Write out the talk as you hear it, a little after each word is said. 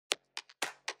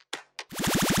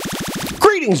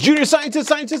Greetings, junior scientists,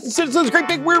 scientists, and citizens, great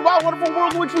big weird wild wonderful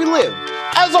world in which we live.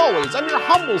 As always, I'm your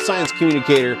humble science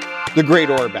communicator, the great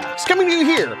Orbax, coming to you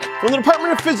here from the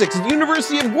Department of Physics at the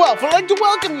University of Guelph. I'd like to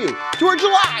welcome you to our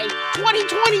July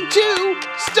 2022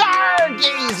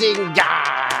 Stargazing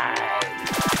Guide.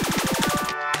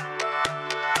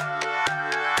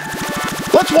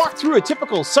 Let's walk through a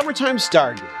typical summertime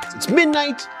stargaze. It's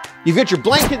midnight, you've got your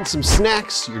blanket and some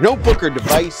snacks, your notebook or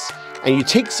device, and you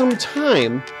take some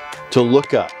time to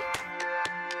look up.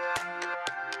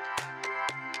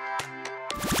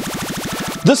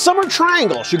 The summer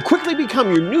triangle should quickly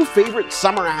become your new favorite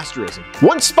summer asterism.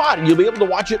 Once spotted, you'll be able to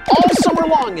watch it all summer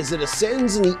long as it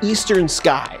ascends in the eastern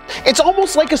sky. It's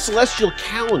almost like a celestial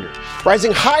calendar,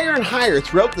 rising higher and higher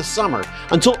throughout the summer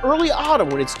until early autumn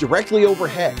when it's directly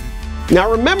overhead. Now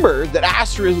remember that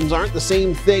asterisms aren't the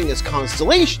same thing as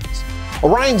constellations.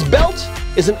 Orion's belt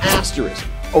is an asterism.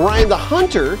 Orion the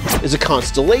Hunter is a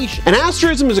constellation. An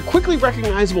asterism is a quickly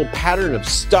recognizable pattern of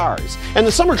stars, and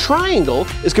the summer triangle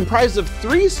is comprised of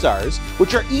 3 stars,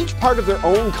 which are each part of their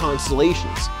own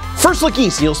constellations. First look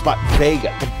east and you'll spot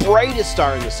Vega, the brightest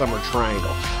star in the summer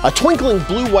triangle, a twinkling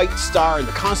blue-white star in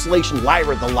the constellation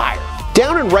Lyra the Lyre.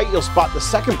 Down and right you'll spot the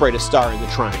second brightest star in the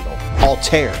triangle,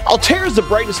 Altair. Altair is the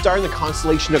brightest star in the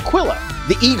constellation Aquila,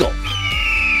 the Eagle.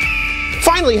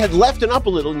 Finally, head left and up a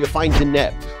little and you'll find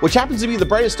Deneb, which happens to be the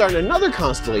brightest star in another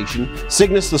constellation,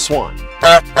 Cygnus the Swan.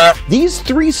 These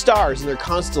 3 stars and their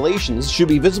constellations should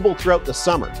be visible throughout the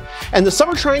summer, and the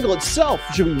summer triangle itself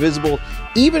should be visible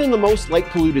even in the most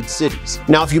light-polluted cities.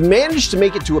 Now, if you manage to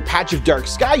make it to a patch of dark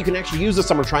sky, you can actually use the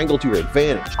summer triangle to your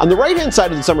advantage. On the right-hand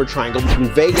side of the summer triangle, between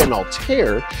Vega and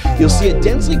Altair, you'll see a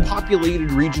densely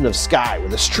populated region of sky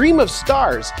with a stream of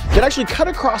stars that actually cut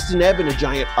across Deneb in a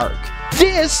giant arc.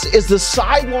 This is the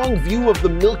sidelong view of the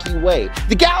Milky Way,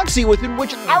 the galaxy within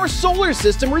which our solar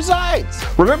system resides.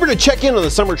 Remember to check in on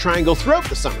the summer triangle throughout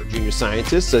the summer, junior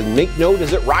scientists, and make note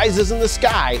as it rises in the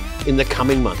sky in the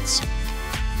coming months.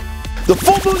 The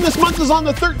full moon this month is on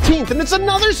the 13th, and it's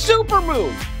another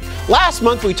supermoon. Last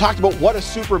month we talked about what a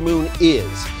supermoon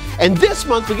is, and this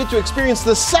month we get to experience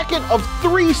the second of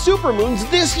 3 supermoons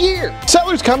this year.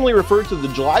 Settlers commonly refer to the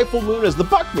July full moon as the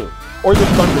buck moon, or the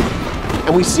thunder moon,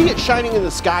 and we see it shining in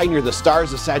the sky near the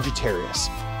stars of Sagittarius.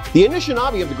 The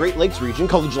Anishinaabe of the Great Lakes region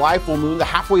call the July full moon the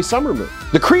halfway summer moon.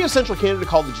 The Cree of central Canada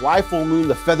call the July full moon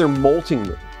the feather molting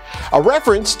moon, a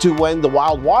reference to when the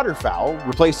wild waterfowl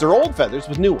replaced their old feathers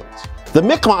with new ones. The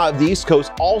Mi'kmaq of the East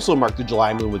Coast also mark the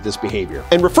July moon with this behavior,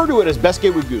 and refer to it as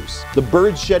Beskewagoosh, the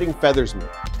birds shedding feathers moon.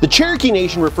 The Cherokee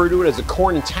Nation refer to it as the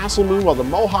corn and tassel moon, while the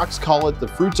Mohawks call it the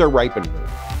fruits are ripened moon.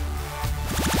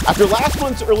 After last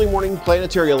month's early morning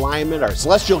planetary alignment, our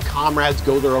celestial comrades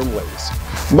go their own ways.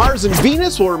 Mars and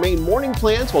Venus will remain morning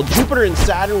planets, while Jupiter and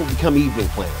Saturn will become evening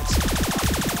planets.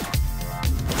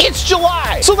 It's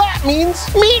July, so that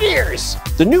means meteors!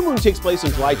 The new moon takes place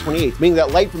on July 28th, meaning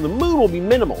that light from the moon will be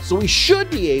minimal, so we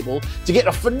should be able to get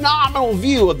a phenomenal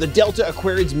view of the Delta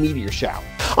Aquarids meteor shower.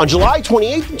 On July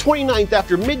 28th and 29th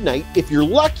after midnight, if you're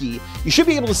lucky, you should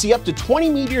be able to see up to 20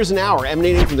 meteors an hour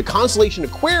emanating from the constellation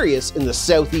Aquarius in the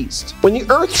southeast. When the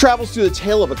Earth travels through the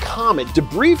tail of a comet,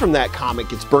 debris from that comet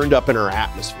gets burned up in our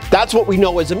atmosphere. That's what we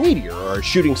know as a meteor, or a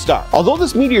shooting star. Although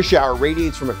this meteor shower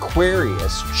radiates from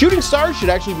Aquarius, shooting stars should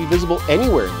actually be visible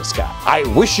anywhere in the sky. I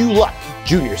wish you luck,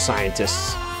 junior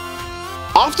scientists.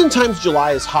 Oftentimes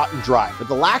July is hot and dry, but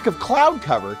the lack of cloud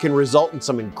cover can result in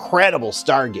some incredible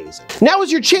stargazing. Now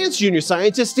is your chance, junior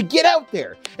scientists, to get out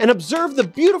there and observe the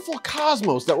beautiful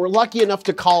cosmos that we're lucky enough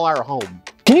to call our home.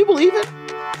 Can you believe it?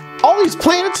 All these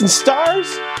planets and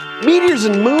stars, meteors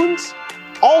and moons,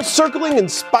 all circling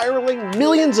and spiraling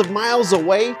millions of miles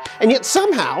away, and yet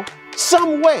somehow,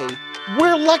 some way,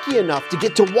 we're lucky enough to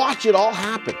get to watch it all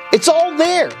happen. It's all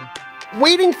there,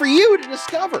 waiting for you to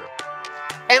discover.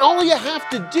 And all you have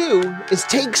to do is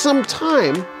take some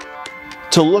time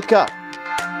to look up.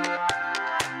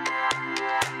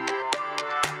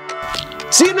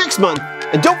 See you next month,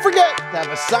 and don't forget to have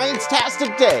a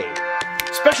science-tastic day.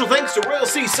 Special thanks to Royal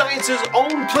City Science's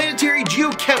own planetary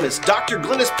geochemist, Dr.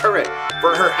 Glynis Perrett,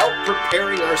 for her help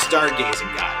preparing our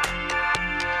stargazing guide.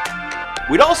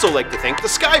 We'd also like to thank the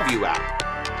SkyView app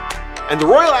and the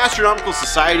Royal Astronomical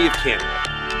Society of Canada.